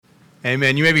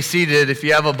Amen. You may be seated. If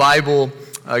you have a Bible,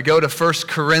 go to 1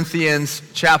 Corinthians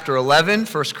chapter 11.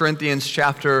 1 Corinthians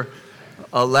chapter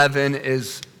 11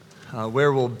 is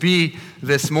where we'll be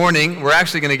this morning. We're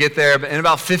actually going to get there in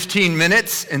about 15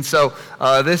 minutes. And so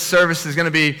this service is going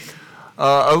to be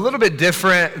a little bit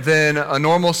different than a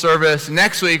normal service.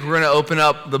 Next week, we're going to open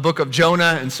up the book of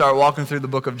Jonah and start walking through the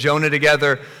book of Jonah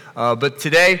together. But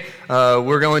today,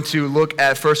 we're going to look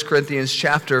at 1 Corinthians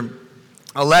chapter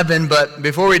 11, but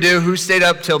before we do, who stayed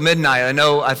up till midnight?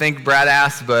 I think Brad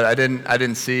asked, but I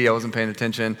didn't see. I wasn't paying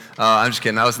attention. I'm just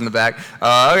kidding. I was in the back.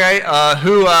 Okay.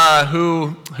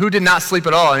 Who did not sleep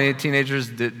at all? Any teenagers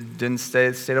didn't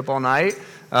stayed up all night?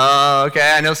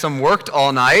 Okay, I know some worked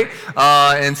all night,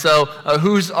 and so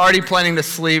who's already planning to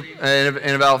sleep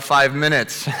in about 5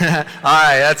 minutes? All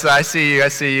right, I see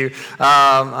you.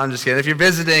 I'm just kidding. If you're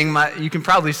visiting, you can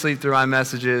probably sleep through my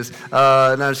messages. No,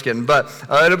 I'm just kidding, but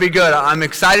it'll be good. I'm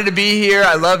excited to be here.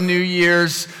 I love New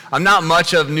Year's. I'm not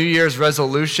much of New Year's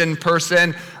resolution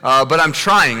person, but I'm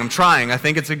trying. I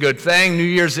think it's a good thing. New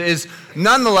Year's is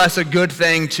nonetheless a good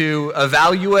thing to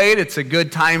evaluate. It's a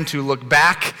good time to look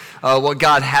back what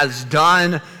God has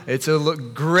done. It's a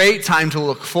great time to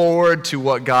look forward to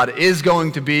what God is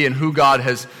going to be and who God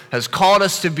has called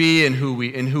us to be and who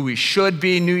we should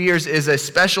be. New Year's is a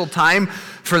special time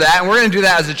for that, and we're going to do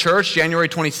that as a church, January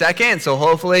 22nd. So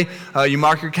hopefully you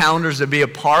mark your calendars to be a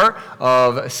part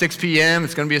of 6 p.m.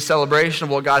 It's going to be a celebration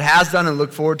of what God has done and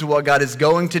look forward to what God is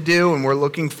going to do, and we're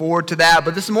looking forward to that.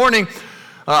 But this morning,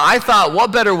 I thought,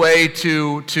 what better way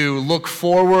to look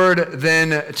forward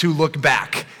than to look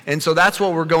back? And so that's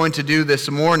what we're going to do this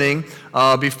morning.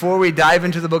 Before we dive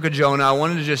into the book of Jonah, I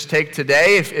wanted to just take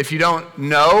today, if you don't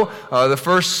know, the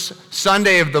first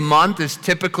Sunday of the month is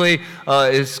typically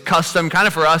is custom kind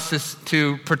of for us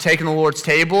to partake in the Lord's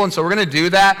table. And so we're going to do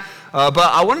that. But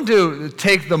I wanted to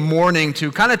take the morning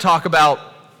to kind of talk about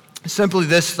simply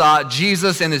this thought,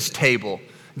 Jesus and his table.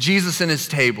 Jesus and his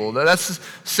table. That's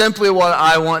simply what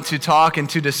I want to talk and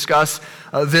to discuss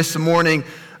this morning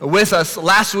with us.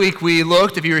 Last week we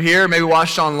looked, if you were here, maybe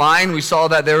watched online, we saw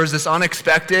that there was this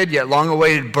unexpected yet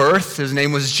long-awaited birth. His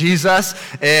name was Jesus,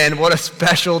 and what a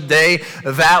special day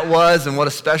that was, and what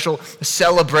a special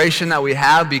celebration that we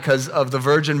have because of the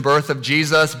virgin birth of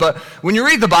Jesus. But when you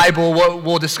read the Bible, what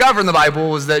we'll discover in the Bible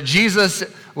was that Jesus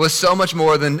was so much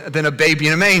more than a baby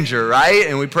in a manger, right?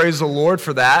 And we praise the Lord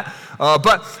for that.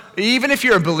 But even if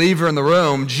you're a believer in the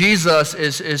room, Jesus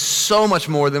is so much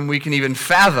more than we can even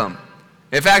fathom.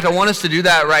 In fact, I want us to do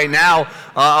that right now.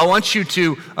 I want you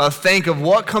to think of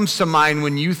what comes to mind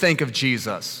when you think of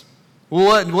Jesus.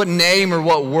 What name or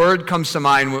what word comes to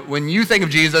mind when you think of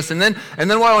Jesus? And then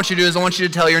what I want you to do is I want you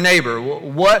to tell your neighbor,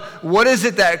 what is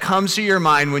it that comes to your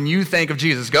mind when you think of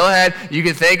Jesus? Go ahead, you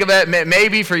can think of it.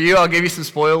 Maybe for you, I'll give you some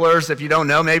spoilers if you don't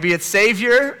know. Maybe it's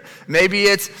Savior. Maybe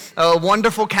it's a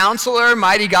wonderful counselor,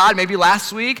 mighty God. Maybe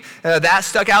last week that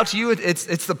stuck out to you.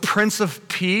 It's the Prince of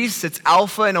Peace. It's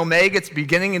Alpha and Omega. It's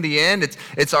beginning and the end.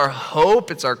 It's our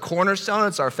hope. It's our cornerstone.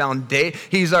 It's our foundation.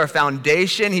 He's our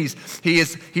foundation.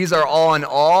 He's our all in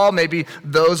all. Maybe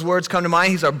those words come to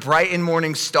mind. He's our bright and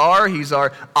morning star. He's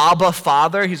our Abba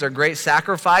Father. He's our great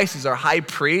sacrifice. He's our high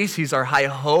priest. He's our high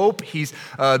hope. He's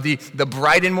the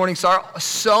bright and morning star.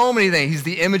 So many things. He's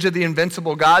the image of the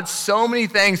invincible God. So many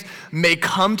things may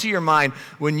come to your mind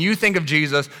when you think of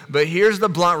Jesus, but here's the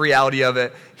blunt reality of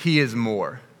it. He is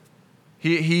more.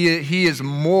 He is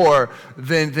more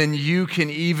than you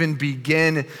can even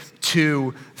begin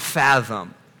to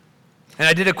fathom. And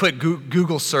I did a quick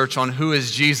Google search on who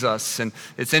is Jesus, and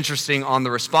it's interesting on the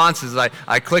responses.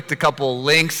 I clicked a couple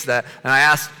links and I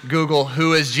asked Google,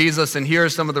 who is Jesus? And here are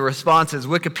some of the responses.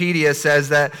 Wikipedia says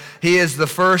that he is the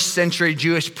first century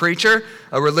Jewish preacher,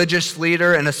 a religious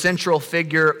leader, and a central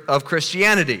figure of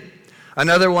Christianity.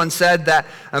 Another one said that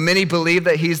many believe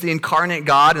that he's the incarnate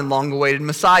God and long-awaited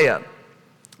Messiah.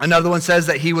 Another one says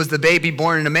that he was the baby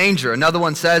born in a manger. Another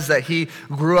one says that he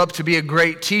grew up to be a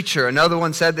great teacher. Another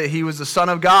one said that he was the Son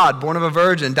of God, born of a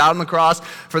virgin, died on the cross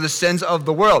for the sins of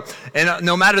the world. And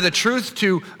no matter the truth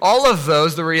to all of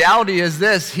those, the reality is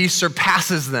this: he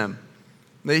surpasses them.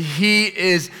 He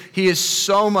is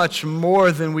so much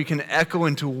more than we can echo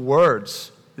into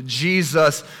words.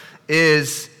 Jesus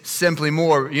is simply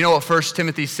more. You know what 1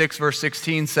 Timothy 6 verse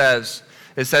 16 says?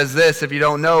 It says this, if you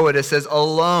don't know it, it says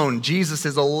alone. Jesus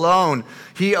is alone.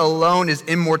 He alone is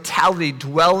immortality,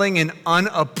 dwelling in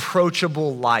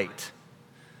unapproachable light.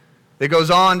 It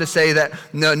goes on to say that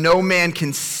whom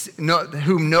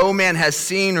no man has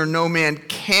seen or no man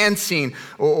can see,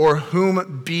 or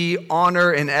whom be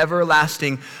honor and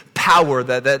everlasting power,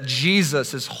 that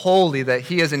Jesus is holy, that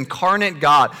he is incarnate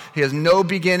God. He has no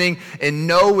beginning and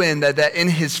no end, that in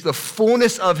the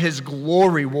fullness of his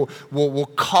glory will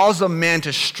cause a man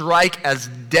to strike as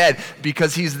dead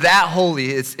because he's that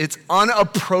holy. It's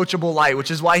unapproachable light,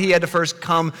 which is why he had to first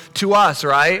come to us,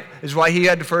 right? Is why he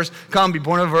had to first come, be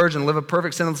born of a virgin, live a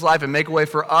perfect sinless life, and make a way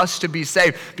for us to be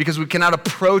saved because we cannot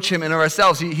approach him in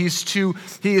ourselves. He is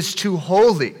too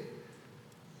holy.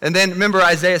 And then remember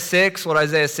Isaiah 6, what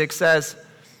Isaiah 6 says?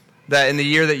 That in the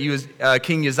year that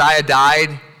King Uzziah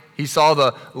died, he saw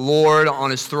the Lord on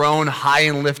his throne high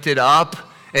and lifted up,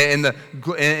 and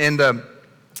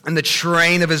the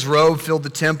train of his robe filled the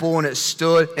temple, and it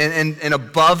stood, and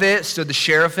above it stood the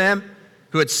seraphim,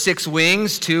 who had 6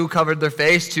 wings. 2 covered their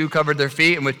face, 2 covered their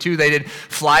feet, and with 2 they did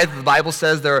fly. The Bible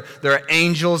says there are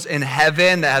angels in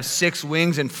heaven that have 6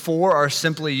 wings, and 4 are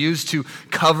simply used to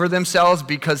cover themselves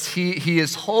because he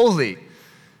is holy.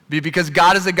 Because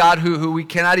God is a God who we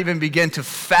cannot even begin to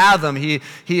fathom. He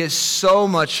is so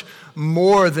much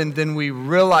more than we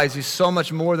realize. He's so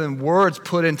much more than words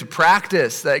put into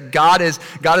practice. That God is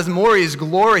more. He is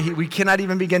glory. We cannot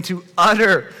even begin to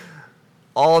utter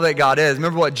all that God is.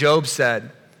 Remember what Job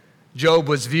said. Job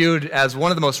was viewed as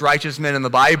one of the most righteous men in the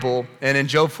Bible. And in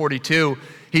Job 42,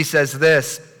 he says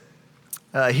this.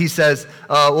 Actually,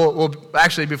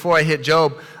 before I hit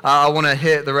Job, I want to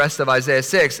hit the rest of Isaiah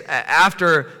 6.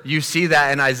 After you see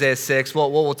that in Isaiah 6,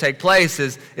 what will take place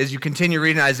is you continue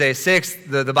reading Isaiah 6,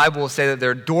 the Bible will say that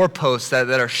there are doorposts that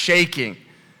are shaking.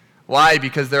 Why?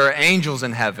 Because there are angels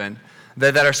in heaven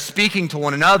that are speaking to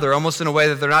one another almost in a way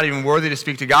that they're not even worthy to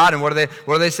speak to God. And what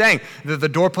are they saying? The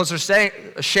doorposts are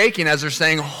shaking as they're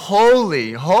saying,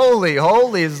 holy, holy,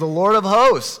 holy is the Lord of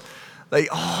hosts. Like,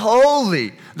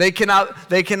 holy. They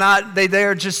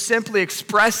are just simply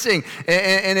expressing,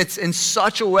 and it's in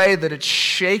such a way that it's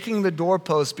shaking the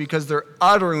doorpost because they're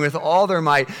uttering with all their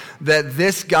might that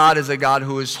this God is a God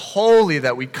who is holy,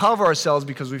 that we cover ourselves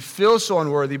because we feel so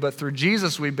unworthy, but through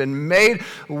Jesus we've been made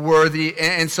worthy,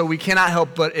 and so we cannot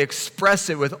help but express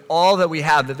it with all that we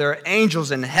have, that there are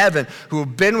angels in heaven who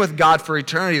have been with God for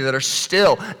eternity that are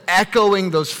still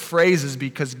echoing those phrases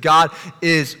because God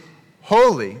is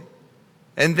holy.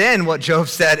 And then what Job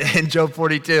said in Job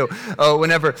 42,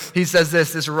 whenever he says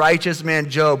this righteous man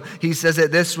Job, he says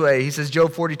it this way. He says,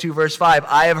 Job 42 verse 5,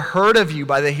 I have heard of you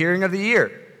by the hearing of the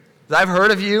ear. I've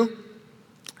heard of you,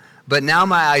 but now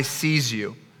my eye sees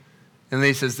you. And then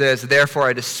he says this, therefore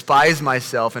I despise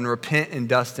myself and repent in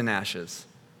dust and ashes.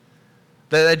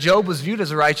 That Job was viewed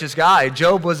as a righteous guy.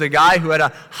 Job was a guy who had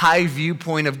a high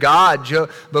viewpoint of God.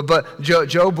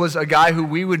 Job was a guy who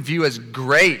we would view as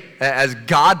great, as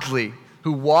godly,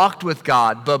 who walked with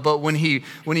God, but when he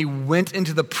went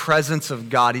into the presence of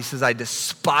God, he says, I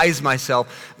despise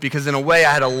myself because in a way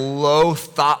I had a low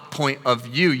thought point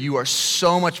of you. You are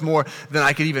so much more than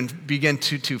I could even begin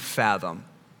to fathom.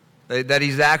 That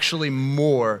he's actually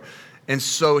more. And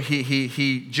so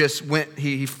he just went,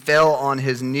 he fell on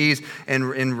his knees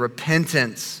in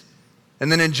repentance.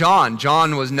 And then in John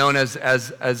was known as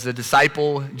a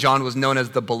disciple. John was known as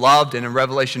the beloved. And in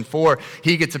Revelation 4,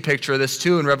 he gets a picture of this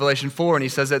too in Revelation 4. And he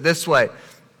says it this way.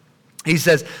 He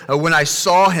says, when I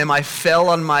saw him, I fell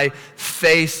on my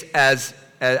face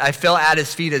I fell at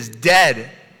his feet as dead.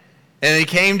 And he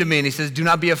came to me and he says, do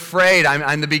not be afraid.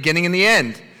 I'm the beginning and the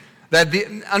end.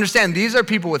 Understand, these are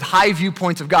people with high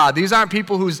viewpoints of God. These aren't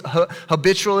people who's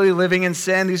habitually living in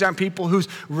sin. These aren't people who's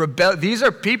These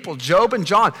are people, Job and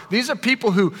John, these are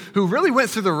people who really went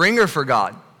through the ringer for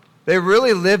God. They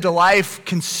really lived a life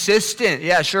consistent.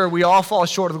 Yeah, sure, we all fall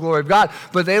short of the glory of God,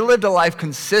 but they lived a life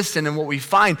consistent. And what we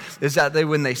find is that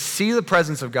when they see the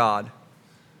presence of God,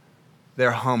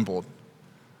 they're humbled.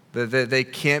 They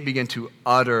can't begin to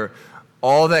utter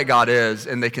all that God is,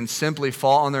 and they can simply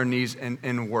fall on their knees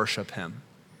and worship him.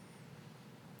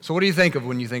 So what do you think of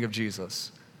when you think of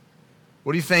Jesus?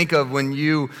 What do you think of when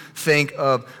you think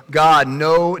of God?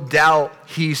 No doubt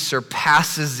he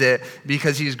surpasses it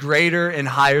because he's greater and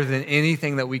higher than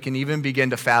anything that we can even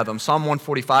begin to fathom. Psalm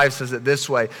 145 says it this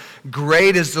way,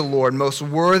 great is the Lord, most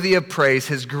worthy of praise.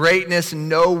 His greatness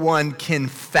no one can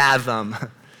fathom.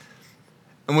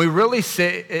 And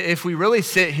if we really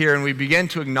sit here and we begin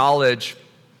to acknowledge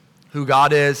who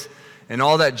God is and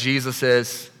all that Jesus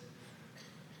is,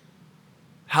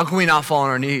 how can we not fall on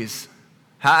our knees?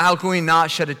 How can we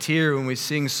not shed a tear when we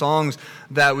sing songs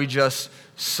that we just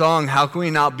sung? How can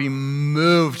we not be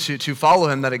moved to follow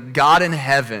him, that a God in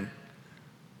heaven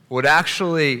would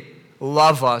actually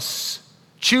love us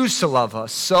choose to love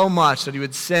us so much that he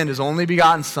would send his only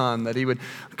begotten Son, that he would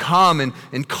come and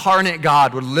incarnate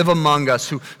God would live among us,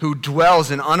 who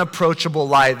dwells in unapproachable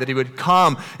light, that he would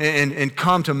come and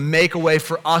come to make a way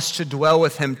for us to dwell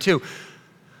with him too.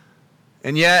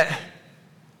 And yet,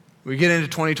 we get into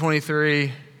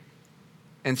 2023,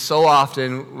 and so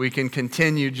often we can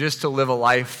continue just to live a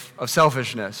life of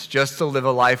selfishness, just to live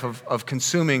a life of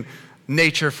consuming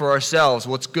nature for ourselves,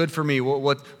 what's good for me,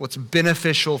 what's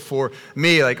beneficial for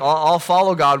me. Like, I'll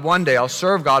follow God one day, I'll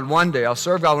serve God one day, I'll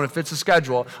serve God when it fits the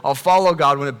schedule, I'll follow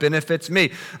God when it benefits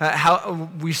me. How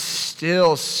we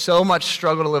still so much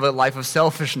struggle to live a life of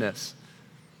selfishness,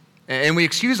 and we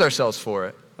excuse ourselves for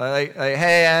it. Like,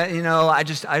 hey, I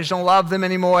just don't love them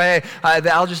anymore. Hey,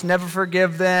 I'll just never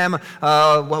forgive them.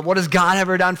 What has God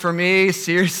ever done for me?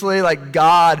 Seriously, like,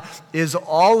 God is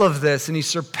all of this, and he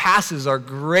surpasses our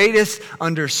greatest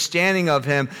understanding of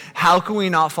him. How can we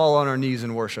not fall on our knees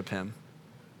and worship him?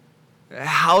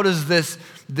 How does this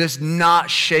not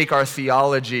shake our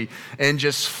theology and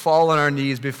just fall on our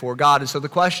knees before God? And so the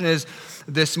question is,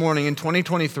 this morning in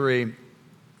 2023,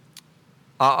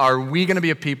 are we going to be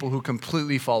a people who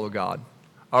completely follow God?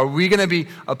 Are we going to be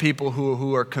a people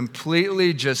who are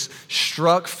completely just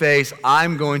struck face?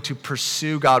 I'm going to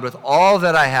pursue God with all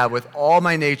that I have, with all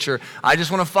my nature. I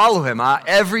just want to follow him.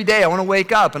 Every day I want to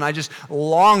wake up and I just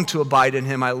long to abide in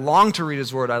him. I long to read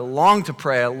his word. I long to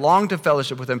pray. I long to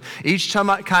fellowship with him. Each time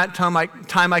I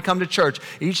come to church,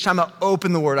 each time I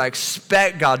open the word, I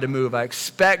expect God to move. I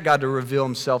expect God to reveal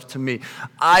himself to me.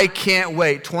 I can't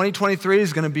wait. 2023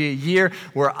 is going to be a year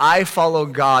where I follow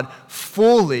God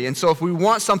fully. And so if we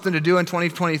want something to do in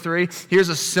 2023, here's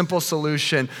a simple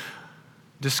solution.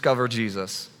 Discover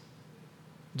Jesus.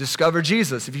 Discover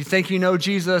Jesus. If you think you know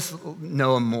Jesus,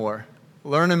 know him more.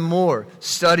 Learn him more.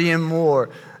 Study him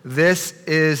more. This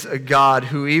is a God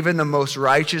who even the most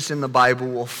righteous in the Bible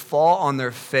will fall on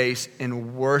their face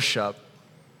in worship.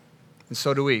 And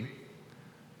so do we.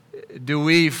 Do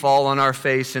we fall on our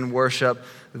face and worship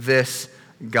this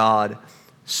God?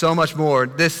 So much more.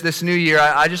 This new year,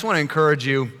 I just want to encourage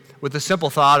you with the simple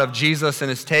thought of Jesus and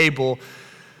his table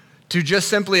to just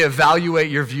simply evaluate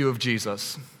your view of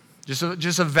Jesus.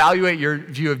 Just evaluate your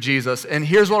view of Jesus. And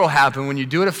here's what will happen when you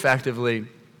do it effectively.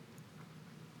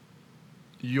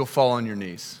 You'll fall on your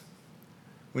knees.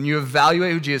 When you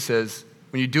evaluate who Jesus is,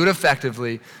 when you do it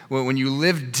effectively, when you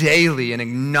live daily in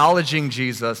acknowledging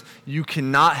Jesus, you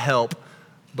cannot help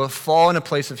but fall in a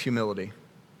place of humility.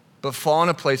 But fall in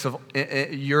a place of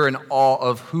you're in awe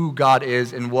of who God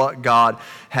is and what God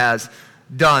has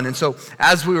done. And so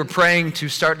as we were praying to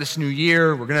start this new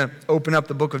year, we're going to open up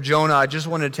the book of Jonah. I just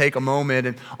wanted to take a moment.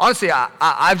 And honestly,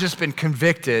 I've just been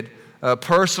convicted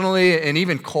personally and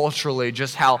even culturally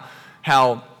just how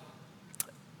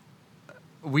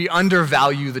we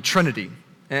undervalue the Trinity.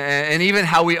 And even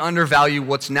how we undervalue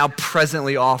what's now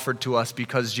presently offered to us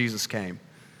because Jesus came.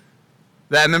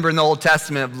 I remember in the Old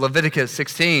Testament, Leviticus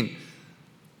 16,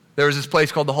 there was this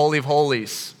place called the Holy of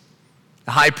Holies.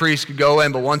 The high priest could go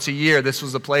in, but once a year, this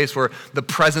was the place where the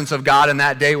presence of God in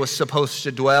that day was supposed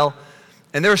to dwell.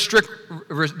 And there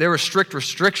were strict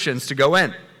restrictions to go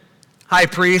in. High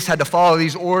priest had to follow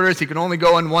these orders. He could only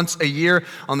go in once a year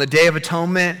on the Day of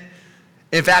Atonement.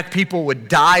 In fact, people would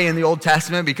die in the Old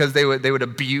Testament because they would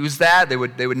abuse that. They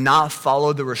would not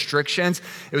follow the restrictions.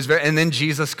 And then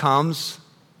Jesus comes.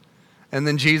 And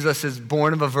then Jesus is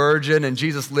born of a virgin, and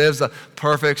Jesus lives a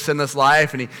perfect, sinless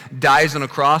life, and he dies on a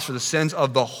cross for the sins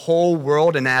of the whole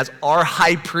world. And as our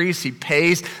high priest, he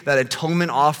pays that atonement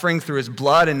offering through his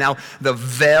blood, and now the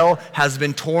veil has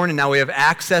been torn, and now we have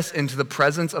access into the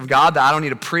presence of God. That I don't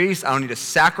need a priest, I don't need a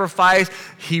sacrifice.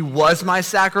 He was my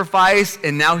sacrifice,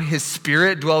 and now his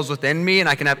spirit dwells within me, and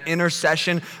I can have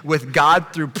intercession with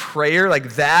God through prayer.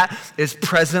 Like, that is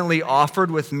presently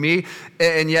offered with me,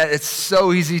 and yet it's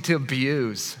so easy to abuse.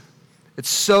 It's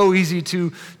so easy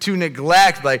to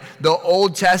neglect. Like, the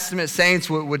Old Testament saints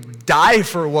would die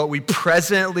for what we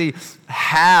presently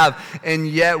have, and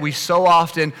yet we so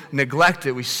often neglect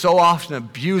it. We so often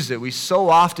abuse it. We so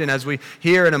often, as we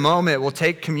hear in a moment, we'll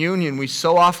take communion. We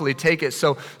so often take it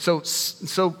so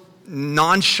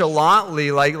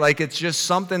nonchalantly, like it's just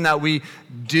something that we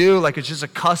do, like it's just a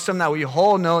custom that we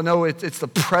hold. No, it's the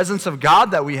presence of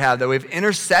God that we have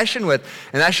intercession with,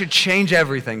 and that should change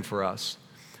everything for us.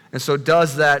 And so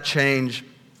does that change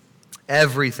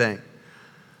everything?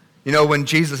 You know, when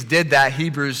Jesus did that,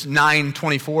 Hebrews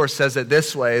 9:24 says it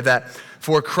this way, that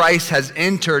for Christ has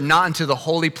entered not into the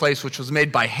holy place which was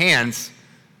made by hands.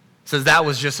 It says that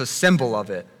was just a symbol of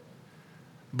it.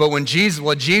 But what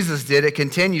Jesus did, it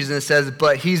continues and it says,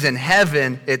 but he's in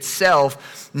heaven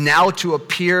itself now to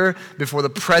appear before the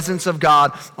presence of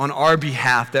God on our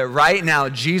behalf. That right now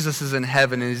Jesus is in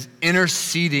heaven and is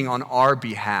interceding on our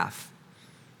behalf.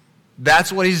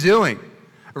 That's what he's doing.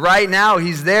 Right now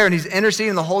he's there and he's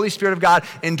interceding. The Holy Spirit of God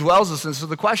indwells us. And so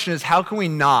the question is, how can we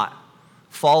not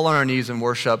fall on our knees and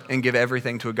worship and give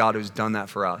everything to a God who's done that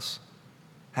for us?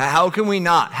 How can we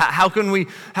not? How can we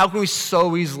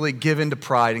so easily give into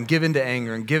pride and give into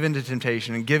anger and give into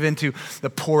temptation and give into the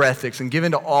poor ethics and give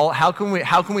into all? How can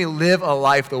we live a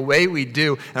life the way we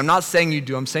do? And I'm not saying you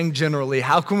do, I'm saying generally,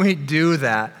 how can we do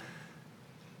that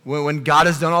when God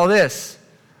has done all this?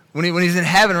 When he's in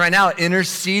heaven right now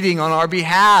interceding on our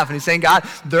behalf. And he's saying, God,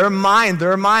 they're mine,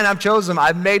 I've chosen them,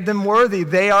 I've made them worthy,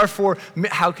 they are for me.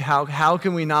 How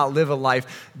can we not live a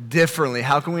life differently?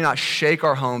 How can we not shake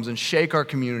our homes and shake our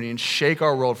community and shake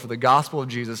our world for the gospel of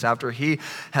Jesus after he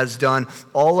has done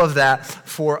all of that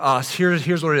for us?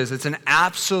 Here's what it is. It's an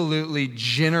absolutely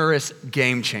generous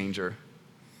game changer.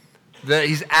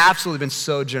 He's absolutely been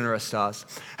so generous to us.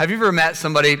 Have you ever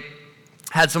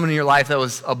had someone in your life that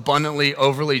was abundantly,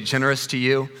 overly generous to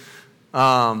you?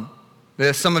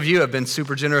 Some of you have been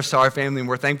super generous to our family, and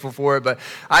we're thankful for it. But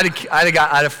I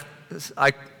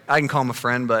can call him a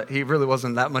friend, but he really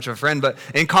wasn't that much of a friend. But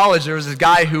in college, there was this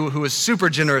guy who was super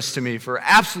generous to me for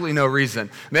absolutely no reason.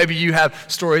 Maybe you have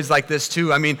stories like this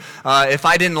too. I mean, if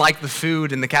I didn't like the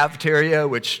food in the cafeteria,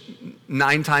 which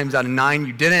 9 times out of 9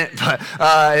 you didn't, but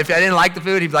if I didn't like the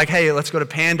food, he'd be like, hey, let's go to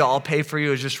Panda, I'll pay for you.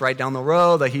 It was just right down the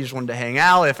road. Like, he just wanted to hang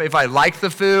out. If I liked the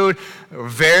food,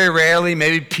 very rarely,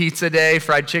 maybe pizza day,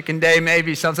 fried chicken day,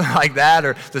 maybe something like that,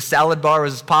 or the salad bar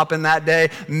was popping that day,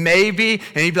 maybe,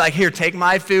 and he'd be like, here, take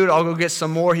my food, I'll go get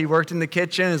some more. He worked in the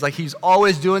kitchen. It's like he's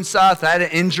always doing stuff. I had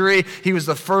an injury, he was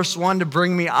the first one to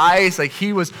bring me ice. Like,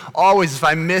 he was always, if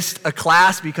I missed a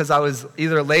class because I was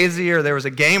either lazy or there was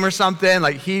a game or something,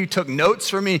 like, he took notes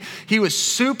for me. He was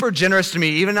super generous to me,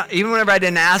 even whenever I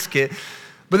didn't ask it.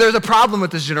 But there's a problem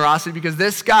with this generosity because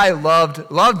this guy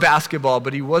loved basketball,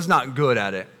 but he was not good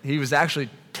at it. He was actually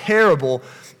terrible.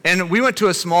 And we went to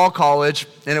a small college,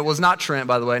 and it was not Trent,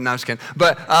 by the way. No, I'm just kidding.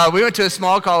 But we went to a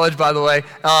small college, by the way,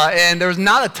 and there was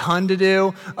not a ton to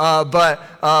do. But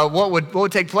what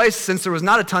would take place, since there was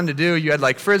not a ton to do, you had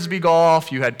like frisbee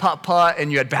golf, you had putt-putt,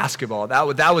 and you had basketball. That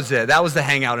was it. That was the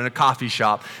hangout in a coffee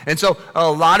shop. And so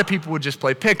a lot of people would just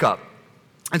play pickup.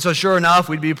 And so sure enough,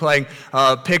 we'd be playing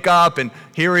pickup, and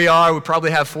here we are. We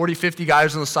probably have 40, 50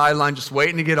 guys on the sideline just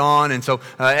waiting to get on. And so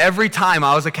every time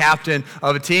I was a captain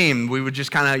of a team, you would just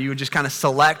kind of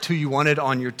select who you wanted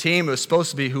on your team. It was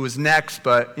supposed to be who was next,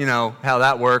 but you know how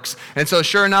that works. And so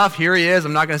sure enough, here he is.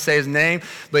 I'm not going to say his name,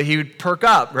 but he would perk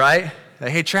up, right?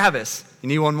 Hey, Travis, you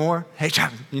need one more? Hey,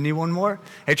 Travis, you need one more?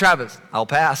 Hey, Travis, I'll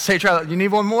pass. Hey, Travis, you need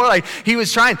one more? Like, he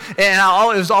was trying,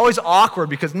 and it was always awkward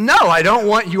because, no, I don't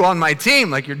want you on my team.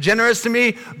 Like, you're generous to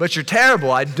me, but you're terrible.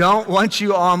 I don't want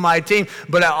you on my team.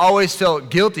 But I always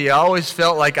felt guilty. I always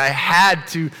felt like I had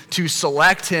to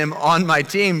select him on my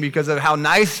team because of how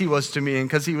nice he was to me and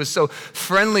because he was so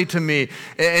friendly to me.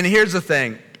 And here's the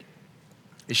thing.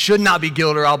 It should not be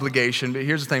guilt or obligation, but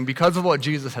here's the thing. Because of what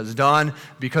Jesus has done,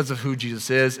 because of who Jesus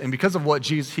is, and because of what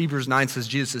Hebrews 9 says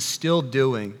Jesus is still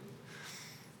doing,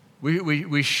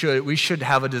 we should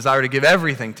have a desire to give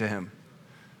everything to him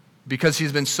because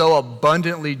he's been so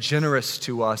abundantly generous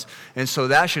to us. And so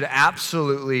that should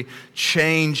absolutely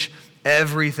change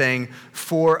everything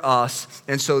for us.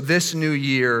 And so this new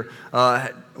year,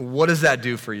 what does that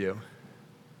do for you?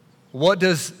 What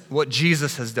does what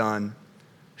Jesus has done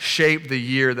shape the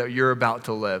year that you're about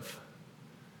to live?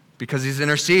 Because he's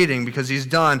interceding, because he's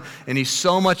done, and he's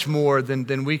so much more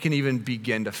than we can even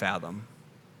begin to fathom.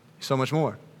 So much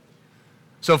more.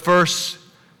 So 1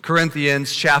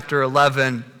 Corinthians chapter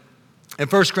 11, in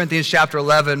 1 Corinthians chapter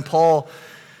 11, Paul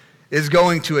is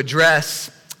going to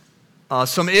address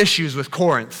some issues with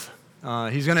Corinth.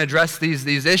 He's going to address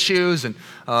these issues and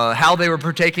how they were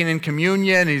partaking in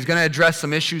communion. He's going to address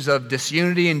some issues of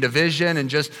disunity and division and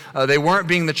just they weren't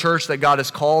being the church that God has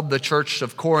called the church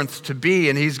of Corinth to be.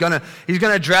 And he's going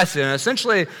to address it. And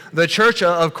essentially, the church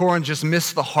of Corinth just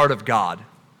missed the heart of God.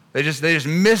 They just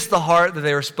missed the heart that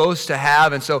they were supposed to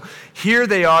have. And so here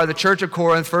they are, the church of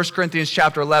Corinth, 1 Corinthians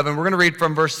chapter 11. We're going to read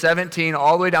from verse 17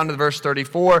 all the way down to verse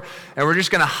 34. And we're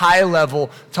just going to high level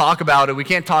talk about it. We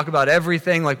can't talk about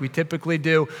everything like we typically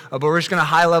do, but we're just going to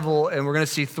high level and we're going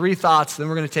to see 3 thoughts. Then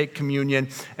we're going to take communion.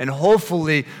 And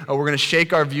hopefully we're going to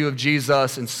shake our view of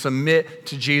Jesus and submit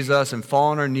to Jesus and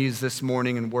fall on our knees this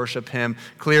morning and worship him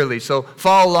clearly. So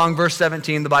follow along. Verse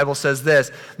 17, the Bible says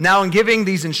this. Now in giving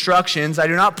these instructions, I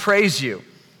do not praise you,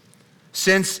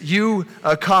 since you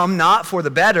come not for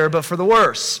the better, but for the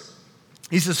worse.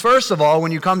 He says, first of all,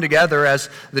 when you come together as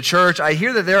the church, I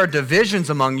hear that there are divisions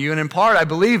among you, and in part I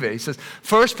believe it. He says,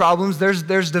 first problems,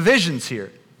 there's divisions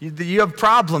here. You have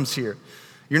problems here.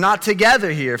 You're not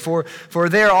together here, for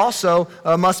there also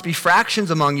must be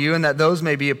fractions among you, and that those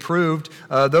may be approved,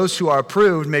 those who are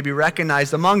approved may be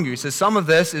recognized among you. He says some of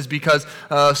this is because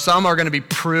some are going to be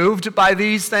proved by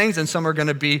these things, and some are going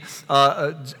to be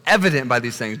evident by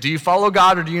these things. Do you follow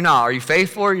God or do you not? Are you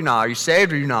faithful or are you not? Are you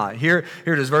saved or are you not? Here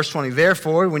it is, verse 20.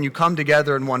 Therefore, when you come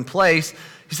together in one place,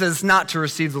 he says it's not to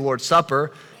receive the Lord's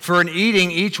Supper. For in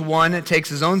eating, each one takes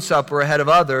his own supper ahead of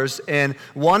others, and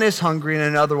one is hungry and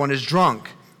another one is drunk.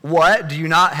 What? Do you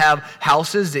not have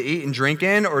houses to eat and drink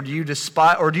in, or do you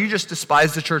just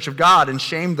despise the church of God and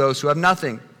shame those who have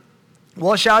nothing?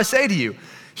 What shall I say to you?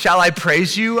 Shall I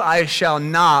praise you? I shall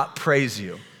not praise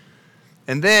you.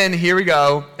 And then here we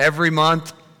go. Every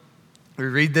month we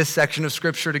read this section of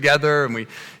scripture together and we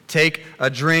take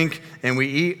a drink and we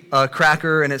eat a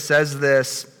cracker, and it says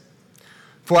this: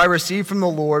 For I received from the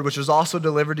Lord, which was also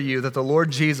delivered to you, that the Lord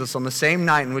Jesus, on the same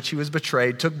night in which he was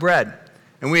betrayed, took bread.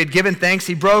 And we had given thanks,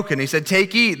 he broke it. And he said,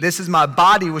 take, eat. This is my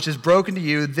body, which is broken to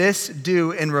you. This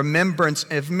do in remembrance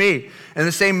of me. In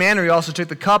the same manner, he also took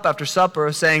the cup after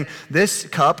supper, saying, this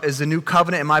cup is the new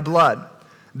covenant in my blood.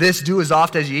 This do as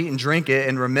oft as you eat and drink it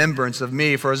in remembrance of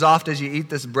me. For as oft as you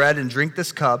eat this bread and drink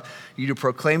this cup, you do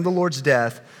proclaim the Lord's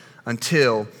death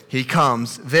until he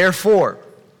comes. Therefore,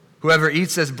 whoever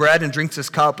eats this bread and drinks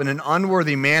this cup in an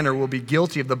unworthy manner will be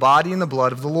guilty of the body and the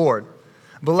blood of the Lord.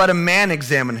 But let a man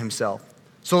examine himself.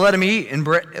 So let him eat of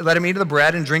the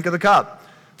bread and drink of the cup.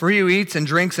 For he who eats and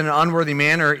drinks in an unworthy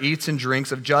manner eats and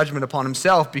drinks of judgment upon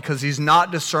himself, because he's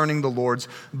not discerning the Lord's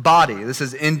body. This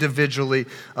is individually.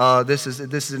 This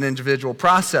is an individual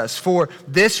process. For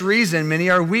this reason, many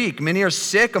are weak, many are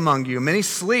sick among you, many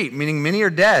sleep, meaning many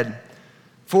are dead.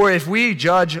 For if we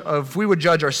would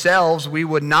judge ourselves, we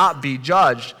would not be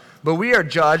judged. But we are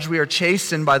judged, we are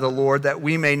chastened by the Lord, that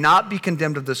we may not be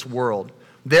condemned of this world.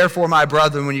 Therefore, my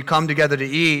brethren, when you come together to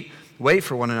eat, wait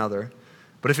for one another.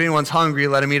 But if anyone's hungry,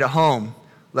 let him eat at home,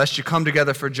 lest you come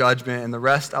together for judgment, and the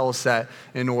rest I will set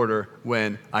in order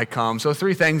when I come. So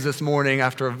 3 things this morning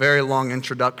after a very long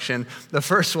introduction. The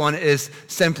first one is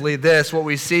simply this. What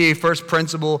we see, first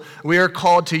principle, we are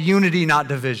called to unity, not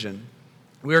division.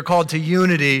 We are called to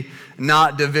unity,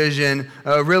 not division,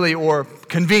 or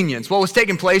convenience. What was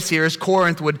taking place here is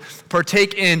Corinth would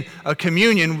partake in a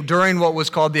communion during what was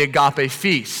called the Agape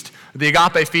Feast. The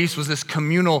Agape Feast was this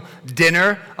communal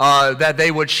dinner that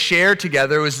they would share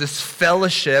together. It was this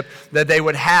fellowship that they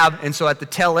would have, and so at the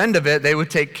tail end of it, they would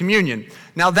take communion.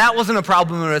 Now, that wasn't a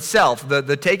problem in itself.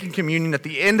 The taking communion at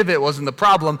the end of it wasn't the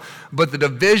problem, but the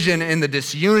division and the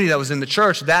disunity that was in the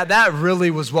church, that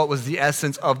really was what was the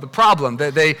essence of the problem.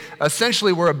 They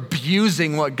essentially were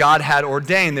abusing what God had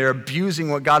ordained. They're abusing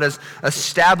what God has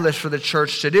established for the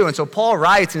church to do. And so Paul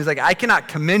writes, and he's like, I cannot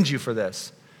commend you for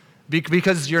this,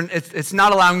 because it's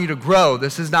not allowing you to grow.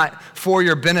 This is not for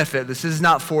your benefit. This is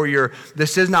not for your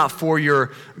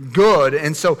good.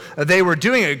 And so they were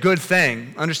doing a good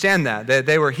thing. Understand that.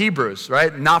 They were Hebrews,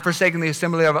 right? Not forsaking the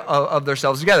assembly of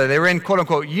themselves together. They were in quote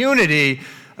unquote unity.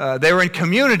 They were in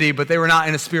community, but they were not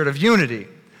in a spirit of unity.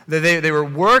 They were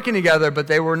working together, but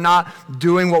they were not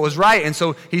doing what was right. And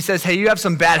so he says, hey, you have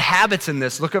some bad habits in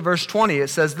this. Look at verse 20. It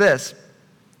says this.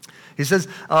 He says,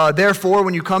 therefore,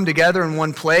 when you come together in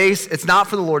one place, it's not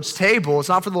for the Lord's table, it's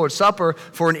not for the Lord's supper,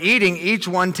 for in eating, each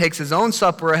one takes his own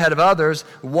supper ahead of others.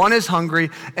 One is hungry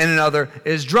and another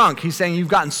is drunk. He's saying you've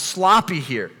gotten sloppy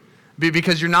here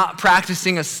because you're not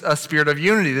practicing a spirit of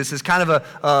unity. This is kind of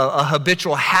a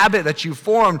habitual habit that you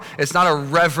formed. It's not a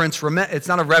reverent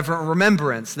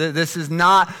remembrance. This is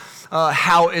not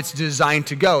how it's designed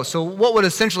to go. So what would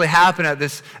essentially happen at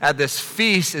this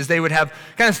feast is they would have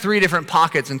kind of 3 different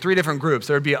pockets and 3 different groups.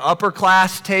 There would be an upper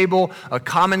class table, a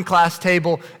common class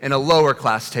table, and a lower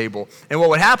class table. And what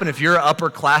would happen if you're an upper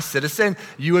class citizen,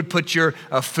 you would put your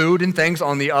food and things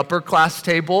on the upper class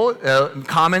table,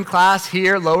 common class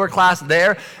here, lower class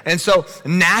there. And so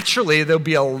naturally there'll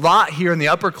be a lot here in the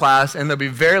upper class and there'll be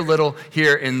very little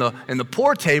here in the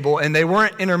poor table, and they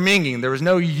weren't intermingling. There was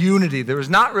no unity. There was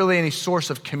not really any source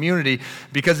of community,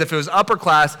 because if it was upper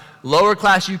class, lower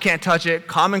class, you can't touch it,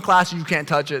 common class, you can't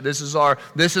touch it. This is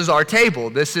our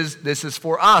table. This is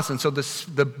for us. And so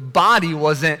the body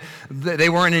they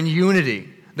weren't in unity.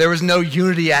 There was no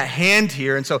unity at hand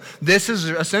here. And so this is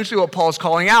essentially what Paul's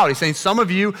calling out. He's saying some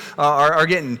of you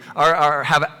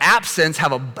have absence,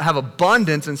 have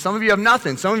abundance, and some of you have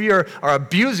nothing. Some of you are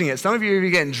abusing it. Some of you are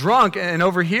getting drunk, and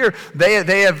over here,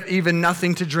 they have even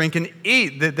nothing to drink and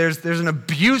eat. There's an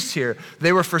abuse here.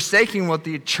 They were forsaking what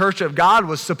the church of God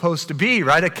was supposed to be,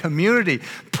 right? A community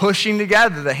pushing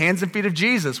together, the hands and feet of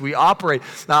Jesus. We operate.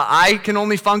 Now, I can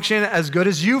only function as good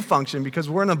as you function because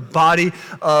we're in a body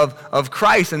of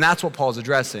Christ. And that's what Paul's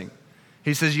addressing.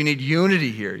 He says you need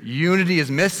unity here. Unity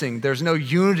is missing. There's no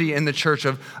unity in the church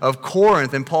of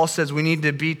Corinth. And Paul says we need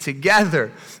to be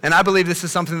together. And I believe this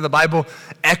is something that the Bible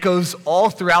echoes all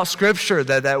throughout Scripture,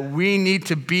 that we need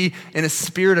to be in a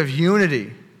spirit of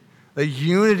unity. The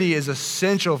unity is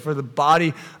essential for the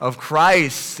body of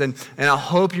Christ. And I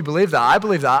hope you believe that. I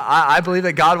believe that. I believe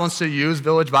that God wants to use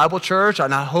Village Bible Church,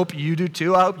 and I hope you do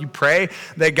too. I hope you pray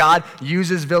that God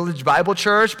uses Village Bible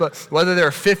Church. But whether there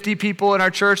are 50 people in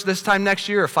our church this time next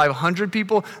year or 500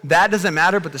 people, that doesn't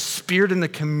matter. But the spirit and the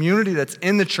community that's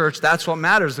in the church, that's what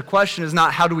matters. The question is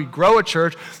not how do we grow a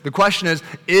church. The question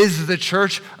is the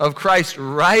church of Christ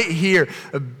right here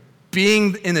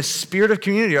being in the spirit of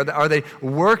community? Are they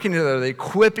working together? Are they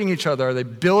equipping each other? Are they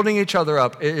building each other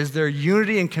up? Is there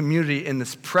unity and community in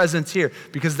this presence here?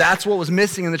 Because that's what was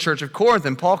missing in the church of Corinth,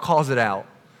 and Paul calls it out.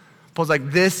 Paul's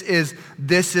like, this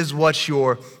is what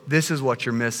you're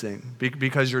missing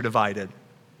because you're divided.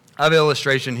 I have an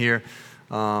illustration here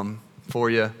for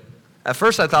you. At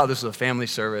first I thought this was a family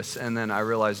service, and then I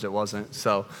realized it wasn't.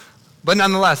 But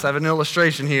nonetheless, I have an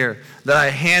illustration here that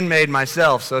I handmade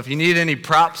myself. So if you need any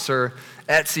props or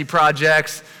Etsy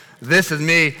projects, this is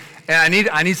me. And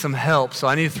I need some help. So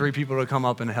I need 3 people to come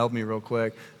up and help me real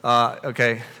quick.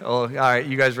 Okay. Oh, all right.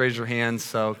 You guys raise your hands.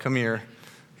 So come here.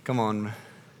 Come on.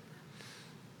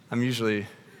 I'm usually.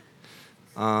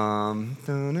 All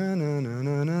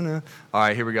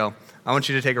right. Here we go. I want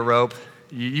you to take a rope.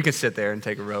 You can sit there and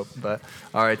take a rope. But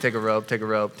all right. Take a rope. Take a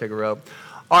rope. Take a rope.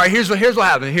 All right, here's what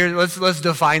happened. Here, let's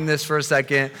define this for a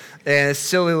second. And it's a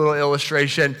silly little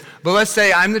illustration. But let's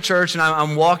say I'm the church and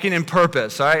I'm walking in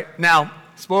purpose, all right? Now,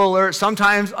 spoiler alert,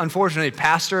 sometimes, unfortunately,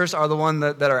 pastors are the one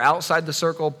that are outside the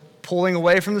circle pulling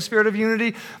away from the spirit of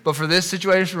unity. But for this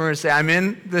situation, we're going to say I'm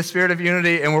in the spirit of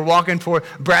unity and we're walking toward,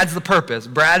 Brad's the purpose.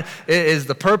 Brad is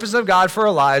the purpose of God for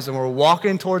our lives and we're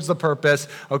walking towards the purpose,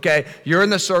 okay? You're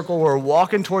in the circle, we're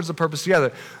walking towards the purpose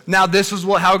together. Now, this is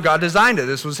how God designed it.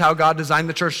 This was how God designed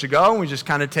the church to go, and we just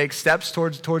kind of take steps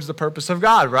towards the purpose of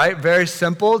God, right? Very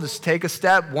simple, just take a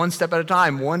step, one step at a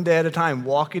time, one day at a time,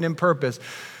 walking in purpose.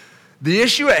 The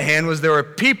issue at hand was there were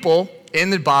people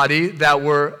in the body that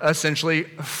were essentially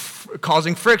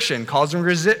causing friction, causing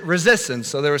resistance.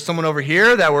 So there was someone over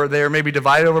here they were maybe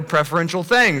divided over preferential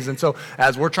things. And so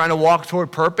as we're trying to walk toward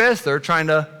purpose, they're trying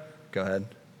to, go ahead,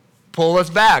 pull us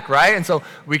back, right? And so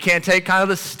we can't take kind of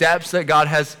the steps that God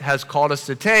has called us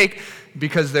to take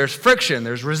because there's friction,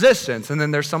 there's resistance. And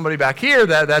then there's somebody back here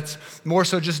that's more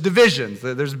so just divisions.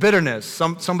 There's bitterness.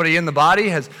 Somebody in the body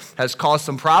has caused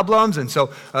some problems, and so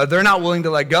they're not willing to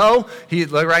let go.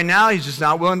 Right now, he's just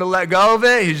not willing to let go of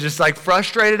it. He's just like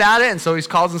frustrated at it, and so he's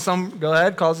causing some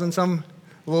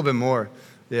a little bit more.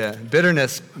 Yeah,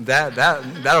 bitterness,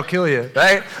 that'll kill you,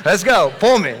 right? Let's go,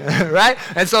 pull me, right?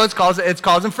 And so it's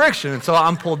causing friction. And so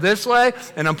I'm pulled this way,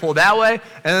 and I'm pulled that way,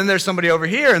 and then there's somebody over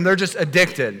here, and they're just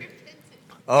addicted.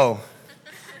 Oh,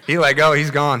 he let go,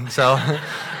 he's gone. So,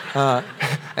 and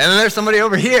then there's somebody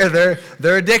over here,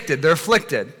 they're addicted, they're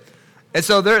afflicted. And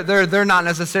so they're not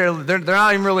necessarily, they're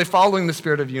not even really following the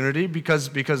spirit of unity because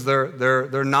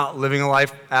they're not living a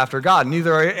life after God.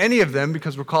 Neither are any of them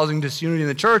because we're causing disunity in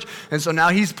the church. And so now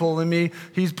he's pulling me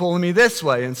this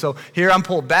way. And so here I'm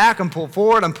pulled back, I'm pulled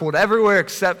forward, I'm pulled everywhere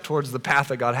except towards the path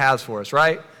that God has for us,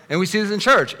 right? And we see this in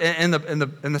church. And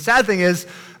the sad thing is,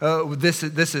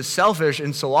 this is selfish,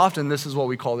 and so often this is what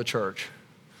we call the church.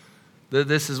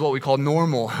 This is what we call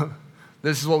normal.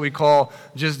 This is what we call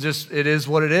just it is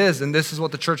what it is, and this is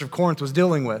what the church of Corinth was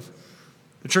dealing with.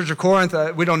 The church of Corinth,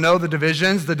 we don't know the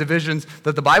divisions that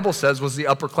the Bible says was the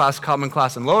upper class, common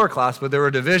class, and lower class, but there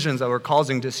were divisions that were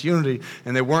causing disunity,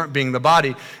 and they weren't being the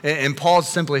body. And Paul's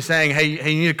simply saying, hey,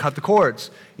 you need to cut the cords.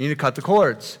 You need to cut the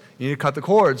cords. You need to cut the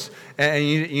cords. And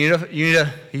you need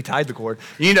to, he tied the cord.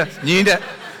 You need to,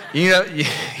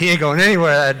 he ain't going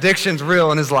anywhere. That addiction's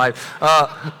real in his life.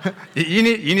 You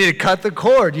need to cut the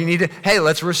cord. You need to, hey,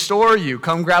 let's restore you.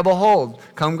 Come grab a hold.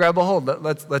 Come grab a hold.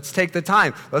 Let's take the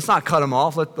time. Let's not cut him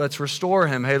off. Let's restore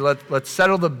him. Hey, let's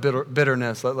settle the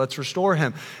bitterness. Let's restore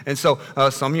him. And so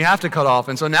some you have to cut off.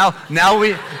 And so now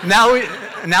we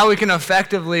can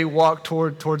effectively walk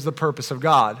towards the purpose of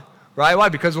God. Right? Why?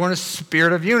 Because we're in a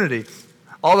spirit of unity.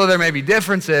 Although there may be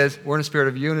differences, we're in a spirit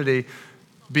of unity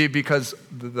because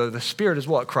the Spirit is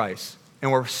what? Christ.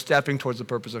 And we're stepping towards the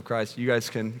purpose of Christ. You guys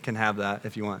can have that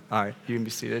if you want. All right, you can be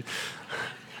seated.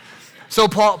 So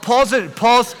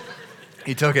Paul's,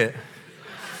 he took it.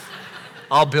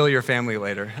 I'll bill your family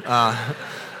later.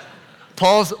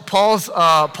 Paul's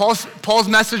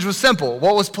message was simple.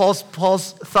 What was Paul's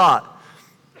thought?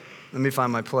 Let me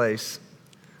find my place.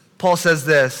 Paul says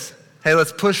this. Hey,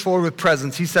 let's push forward with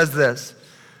presence. He says this.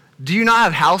 Do you not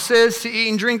have houses to eat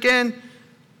and drink in?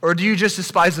 Or do you just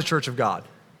despise the church of God?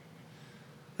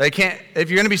 If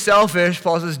you're going to be selfish,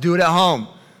 Paul says, do it at home.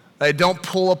 Don't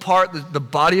pull apart the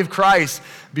body of Christ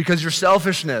because of your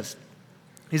selfishness.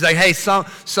 He's like, hey,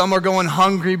 some are going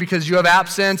hungry because you have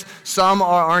absence. Some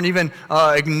aren't even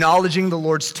acknowledging the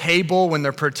Lord's table when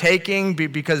they're partaking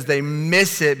because they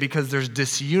miss it because there's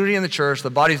disunity in the church. The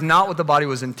body's not what the body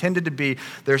was intended to be.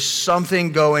 There's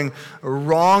something going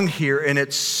wrong here, and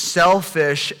it's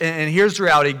selfish. And here's the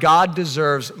reality. God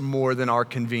deserves more than our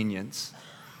convenience.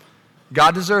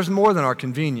 God deserves more than our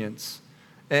convenience.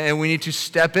 And we need to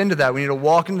step into that. We need to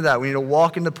walk into that. We need to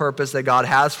walk into the purpose that God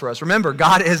has for us. Remember,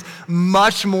 God is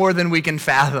much more than we can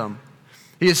fathom.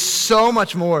 He is so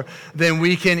much more than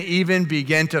we can even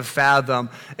begin to fathom.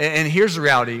 And here's the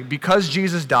reality. Because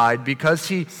Jesus died, because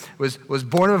he was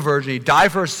born of a virgin, he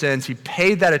died for our sins, he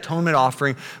paid that atonement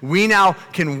offering, we now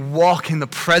can walk in the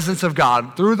presence of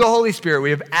God. Through the Holy Spirit, we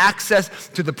have access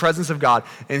to the presence of God.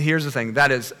 And here's the thing.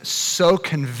 That is so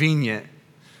convenient.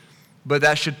 But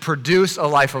that should produce a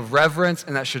life of reverence,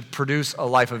 and that should produce a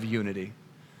life of unity.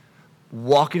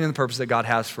 Walking in the purpose that God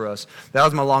has for us. That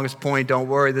was my longest point, don't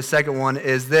worry. The second one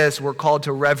is this. We're called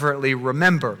to reverently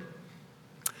remember.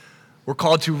 We're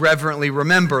called to reverently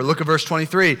remember. Look at verse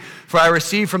 23. For I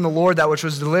received from the Lord that which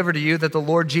was delivered to you, that the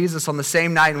Lord Jesus on the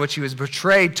same night in which he was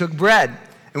betrayed took bread.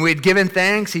 And we had given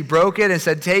thanks, he broke it and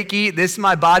said, take, eat, this is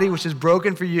my body which is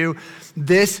broken for you.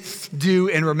 This do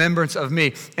in remembrance of me.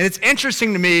 And it's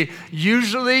interesting to me,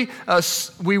 usually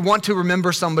we want to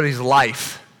remember somebody's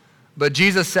life. But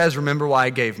Jesus says, remember why I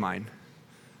gave mine.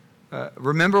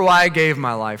 Remember why I gave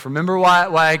my life. Remember why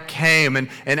I came. And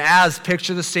as,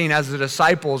 picture the scene, as the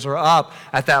disciples are up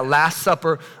at that Last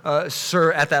Supper,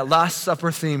 at that Last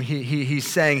Supper theme, he's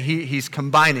saying, he's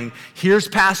combining. Here's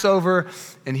Passover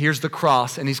and here's the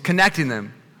cross. And he's connecting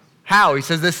them. How? He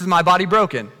says, this is my body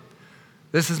broken.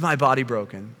 This is my body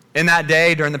broken. In that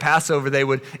day, during the Passover, they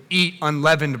would eat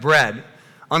unleavened bread.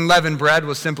 Unleavened bread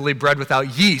was simply bread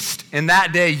without yeast. In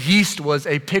that day, yeast was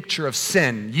a picture of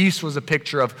sin. Yeast was a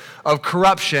picture of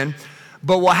corruption.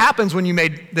 But what happens when you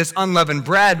made this unleavened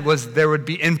bread was there would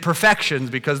be imperfections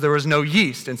because there was no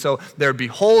yeast. And so there would be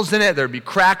holes in it. There would be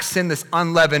cracks in this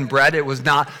unleavened bread. It was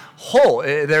not whole.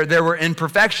 There were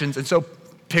imperfections. And so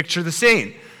picture the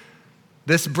scene.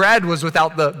 This bread was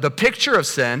without the picture of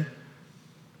sin,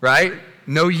 right?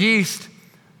 No yeast,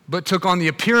 but took on the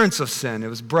appearance of sin. It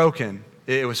was broken.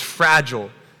 It was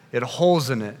fragile. It had holes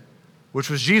in it, which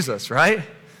was Jesus, right?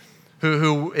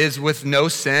 Who is with no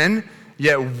sin,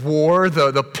 yet wore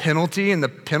the penalty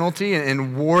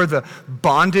and wore the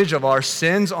bondage of our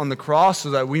sins on the cross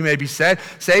so that we may be saved.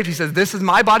 He says, this is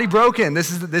my body broken.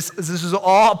 This is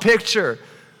all a picture.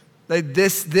 Like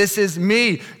this is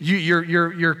me.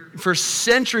 You're for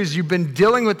centuries you've been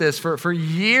dealing with this. For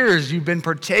years you've been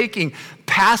partaking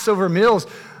Passover meals,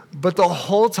 but the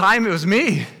whole time it was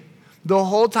me. The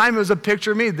whole time it was a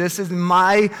picture of me. This is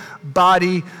my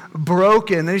body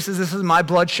broken. Then he says, this is my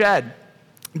blood shed.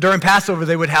 During Passover,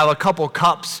 they would have a couple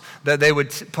cups that they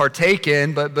would partake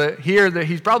in, but here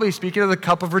he's probably speaking of the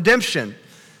cup of redemption.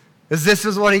 Because this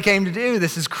is what he came to do.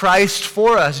 This is Christ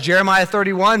for us. Jeremiah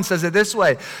 31 says it this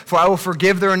way, for I will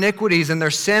forgive their iniquities and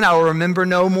their sin I will remember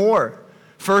no more.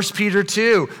 1 Peter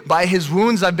 2, by his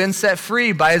wounds I've been set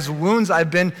free. By his wounds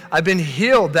I've been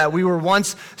healed. That we were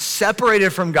once separated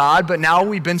from God, but now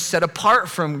we've been set apart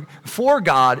for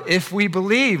God. If we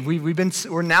believe,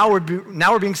 we're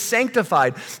now being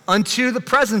sanctified unto the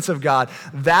presence of God.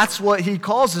 That's what he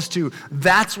calls us to.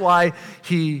 That's why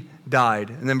he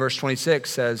died. And then verse 26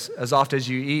 says, as oft as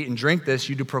you eat and drink this,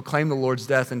 you do proclaim the Lord's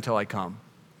death until I come.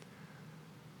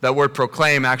 That word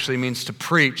proclaim actually means to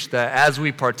preach. That as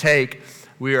we partake,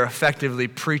 we are effectively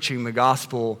preaching the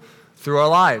gospel through our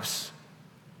lives.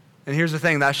 And here's the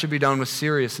thing, that should be done with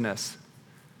seriousness.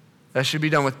 That should be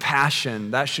done with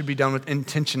passion. That should be done with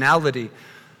intentionality.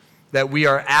 That we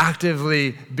are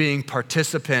actively being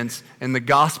participants in the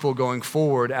gospel going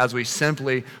forward as we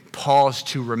simply pause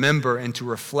to remember and to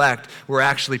reflect. We're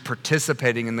actually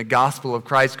participating in the gospel of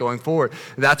Christ going forward.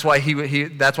 That's why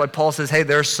that's why Paul says, hey,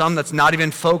 there's some that's not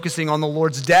even focusing on the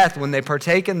Lord's death when they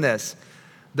partake in this.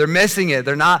 They're missing it.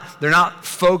 They're not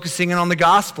focusing in on the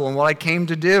gospel and what I came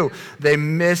to do. They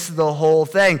miss the whole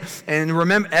thing. And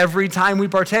remember, every time we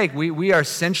partake, we are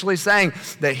essentially saying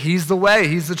that he's the way,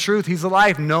 he's the truth, he's the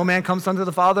life. No man comes unto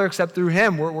the Father except through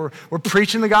him. We're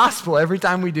preaching the gospel every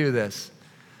time we do this.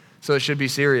 So it should be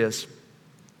serious.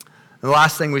 And the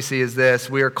last thing we see is this: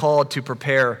 we are called to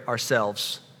prepare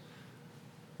ourselves.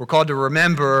 We're called to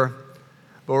remember,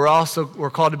 but we're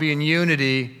called to be in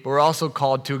unity, but we're also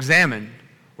called to examine.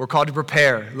 We're called to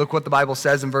prepare. Look what the Bible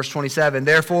says in verse 27.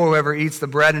 Therefore, whoever eats the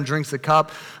bread and drinks the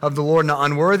cup of the Lord in an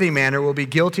unworthy manner will be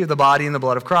guilty of the body and the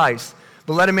blood of Christ.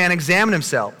 But let a man examine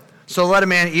himself. So let a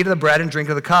man eat of the bread and drink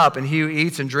of the cup, and he who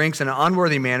eats and drinks in an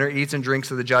unworthy manner eats and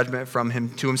drinks of the judgment from him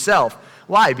to himself.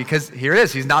 Why? Because here it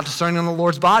is. He's not discerning on the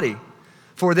Lord's body.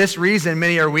 For this reason,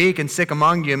 many are weak and sick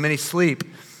among you, and many sleep.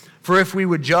 For if we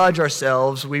would judge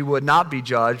ourselves, we would not be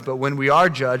judged. But when we are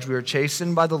judged, we are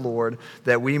chastened by the Lord,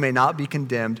 that we may not be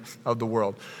condemned of the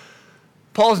world.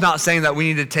 Paul's not saying that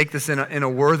we need to take this in a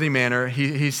worthy manner.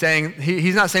 He's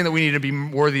not saying that we need to be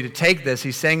worthy to take this.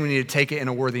 He's saying we need to take it in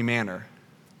a worthy manner.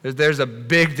 There's a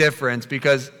big difference,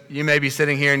 because you may be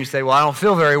sitting here and you say, well, I don't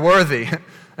feel very worthy.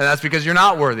 And that's because you're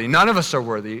not worthy. None of us are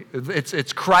worthy.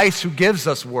 It's Christ who gives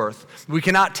us worth. We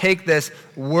cannot take this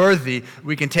worthy.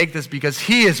 We can take this because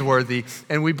he is worthy,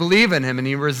 and we believe in him, and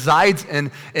he resides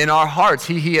in our hearts.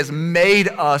 He has made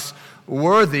us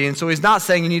worthy. And so he's not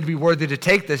saying you need to be worthy to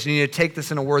take this. You need to take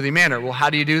this in a worthy manner. Well, how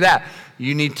do you do that?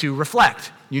 You need to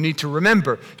reflect. You need to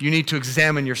remember. You need to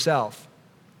examine yourself.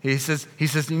 He says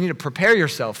you need to prepare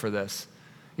yourself for this.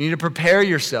 You need to prepare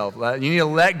yourself. You need to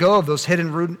let go of those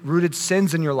hidden rooted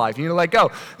sins in your life. You need to let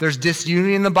go. There's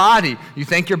disunity in the body. You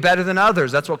think you're better than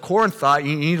others. That's what Corinth thought.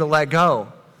 You need to let go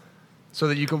so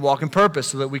that you can walk in purpose,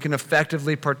 so that we can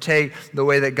effectively partake the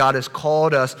way that God has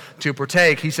called us to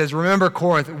partake. He says, remember,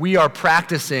 Corinth, we are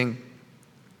practicing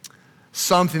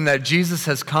something that Jesus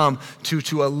has come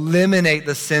to eliminate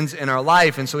the sins in our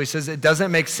life. And so he says it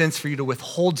doesn't make sense for you to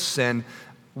withhold sin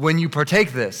when you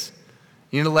partake this.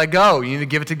 You need to let go. You need to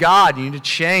give it to God. You need to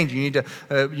change. You need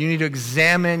to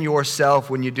examine yourself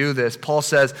when you do this. Paul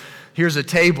says, here's a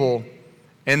table,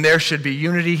 and there should be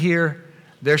unity here.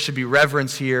 There should be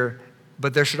reverence here,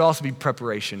 but there should also be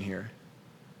preparation here.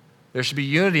 There should be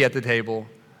unity at the table.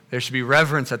 There should be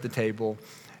reverence at the table,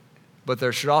 but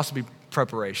there should also be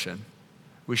preparation.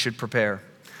 We should prepare.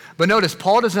 But notice,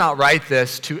 Paul does not write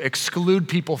this to exclude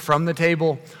people from the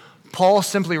table. Paul's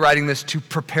simply writing this to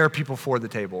prepare people for the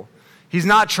table. He's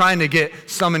not trying to get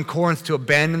some in Corinth to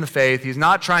abandon the faith. He's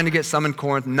not trying to get some in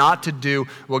Corinth not to do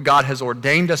what God has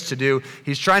ordained us to do.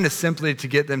 He's trying to simply to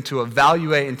get them to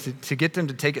evaluate and to get them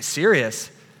to take it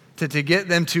serious, to get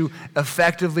them to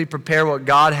effectively prepare what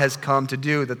God has come to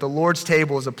do. That the Lord's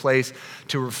table is a place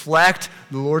to reflect.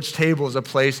 The Lord's table is a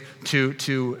place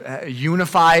to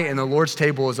unify, and the Lord's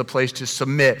table is a place to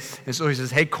submit. And so he says,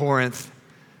 hey, Corinth,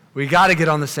 we got to get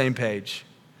on the same page.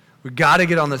 We got to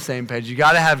get on the same page. You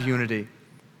got to have unity.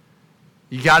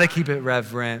 You got to keep it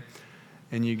reverent,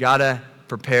 and you got to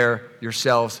prepare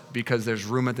yourselves, because there's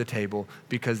room at the table,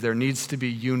 because there needs to be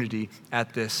unity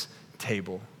at this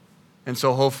table. And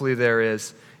so hopefully there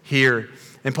is here.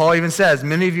 And Paul even says,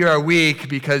 many of you are weak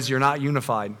because you're not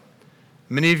unified.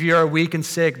 Many of you are weak and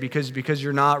sick because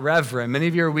you're not reverent. Many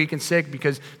of you are weak and sick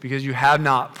because you have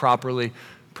not properly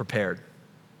prepared.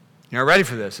 You're not ready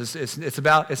for this.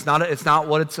 It's not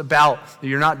what it's about.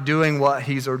 You're not doing what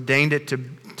he's ordained it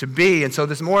to be. And so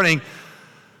this morning,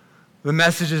 the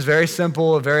message is very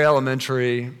simple, very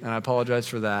elementary, and I apologize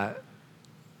for that.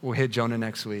 We'll hit Jonah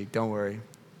next week, don't worry.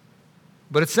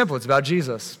 But it's simple. It's about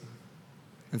Jesus.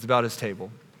 It's about his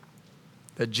table.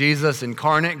 That Jesus,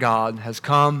 incarnate God, has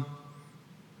come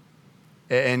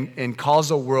and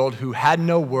caused a world who had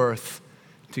no worth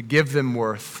to give them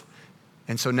worth.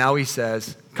 And so now he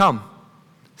says, come,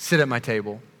 sit at my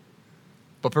table,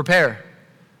 but prepare.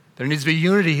 There needs to be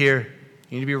unity here.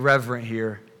 You need to be reverent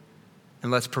here.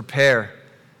 And let's prepare,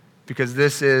 because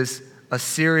this is a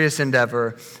serious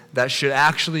endeavor that should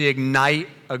actually ignite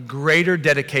a greater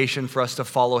dedication for us to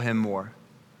follow him more.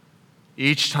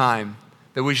 Each time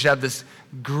that we should have this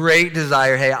great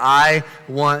desire, hey, I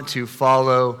want to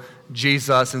follow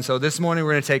Jesus. And so this morning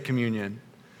we're going to take communion.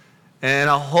 And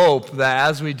I hope that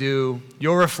as we do,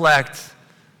 you'll reflect,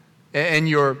 and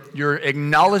your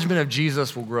acknowledgement of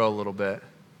Jesus will grow a little bit.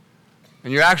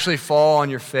 And you actually fall on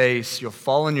your face, you'll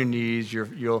fall on your knees,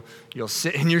 you'll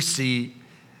sit in your seat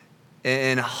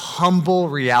in humble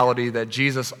reality that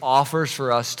Jesus offers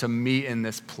for us to meet in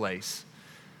this place.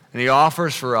 And he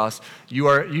offers for us,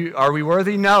 are we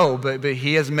worthy? No, but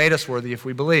he has made us worthy if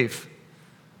we believe.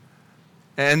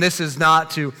 And this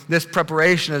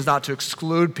preparation is not to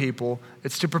exclude people,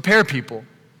 it's to prepare people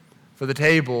for the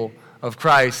table of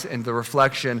Christ and the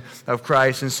reflection of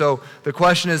Christ. And so the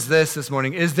question is this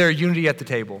morning: is there unity at the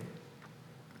table?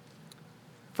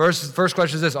 First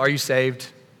question is this: are you saved?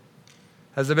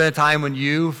 Has there been a time when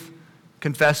you've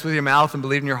confessed with your mouth and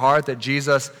believed in your heart that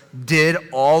Jesus did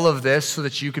all of this so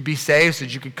that you could be saved, so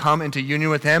that you could come into union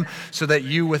with him, so that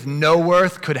you with no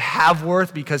worth could have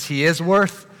worth because he is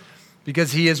worth?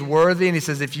 Because he is worthy, and he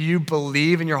says if you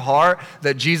believe in your heart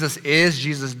that Jesus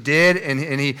did,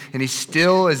 and he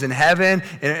still is in heaven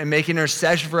and making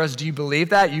intercession for us, do you believe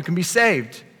that? You can be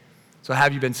saved. So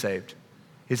have you been saved?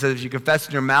 He says if you confess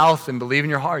in your mouth and believe in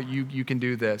your heart, you can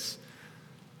do this.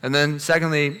 And then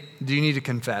secondly, do you need to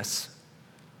confess?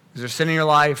 Is there sin in your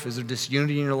life? Is there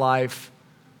disunity in your life?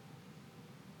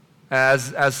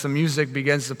 As some music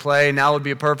begins to play, now would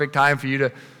be a perfect time for you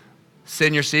to sit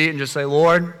in your seat and just say,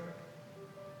 Lord,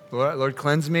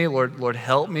 cleanse me. Lord,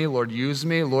 help me. Lord, use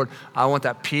me. Lord, I want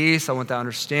that peace. I want that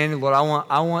understanding. Lord,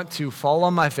 I want to fall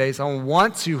on my face. I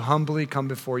want to humbly come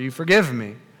before you. Forgive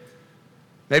me.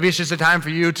 Maybe it's just a time for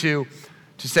you to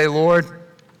say, Lord,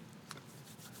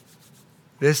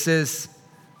 this is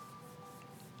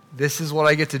what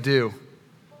I get to do.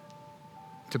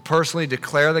 To personally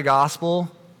declare the gospel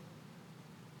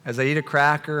as I eat a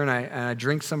cracker and I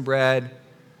drink some bread,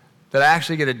 that I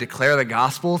actually get to declare the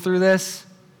gospel through this.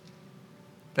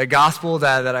 That gospel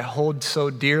that I hold so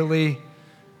dearly,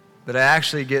 that I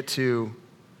actually get to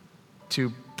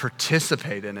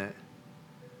participate in it.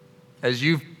 As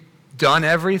you've done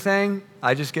everything,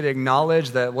 I just get to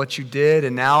acknowledge that what you did,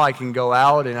 and now I can go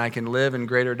out and I can live in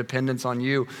greater dependence on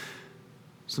you.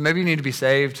 So maybe you need to be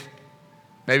saved.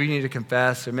 Maybe you need to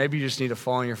confess, or maybe you just need to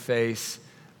fall on your face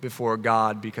before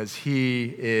God, because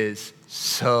he is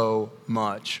so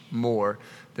much more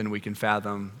than we can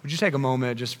fathom. Would you take a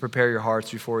moment just to prepare your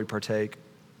hearts before we partake?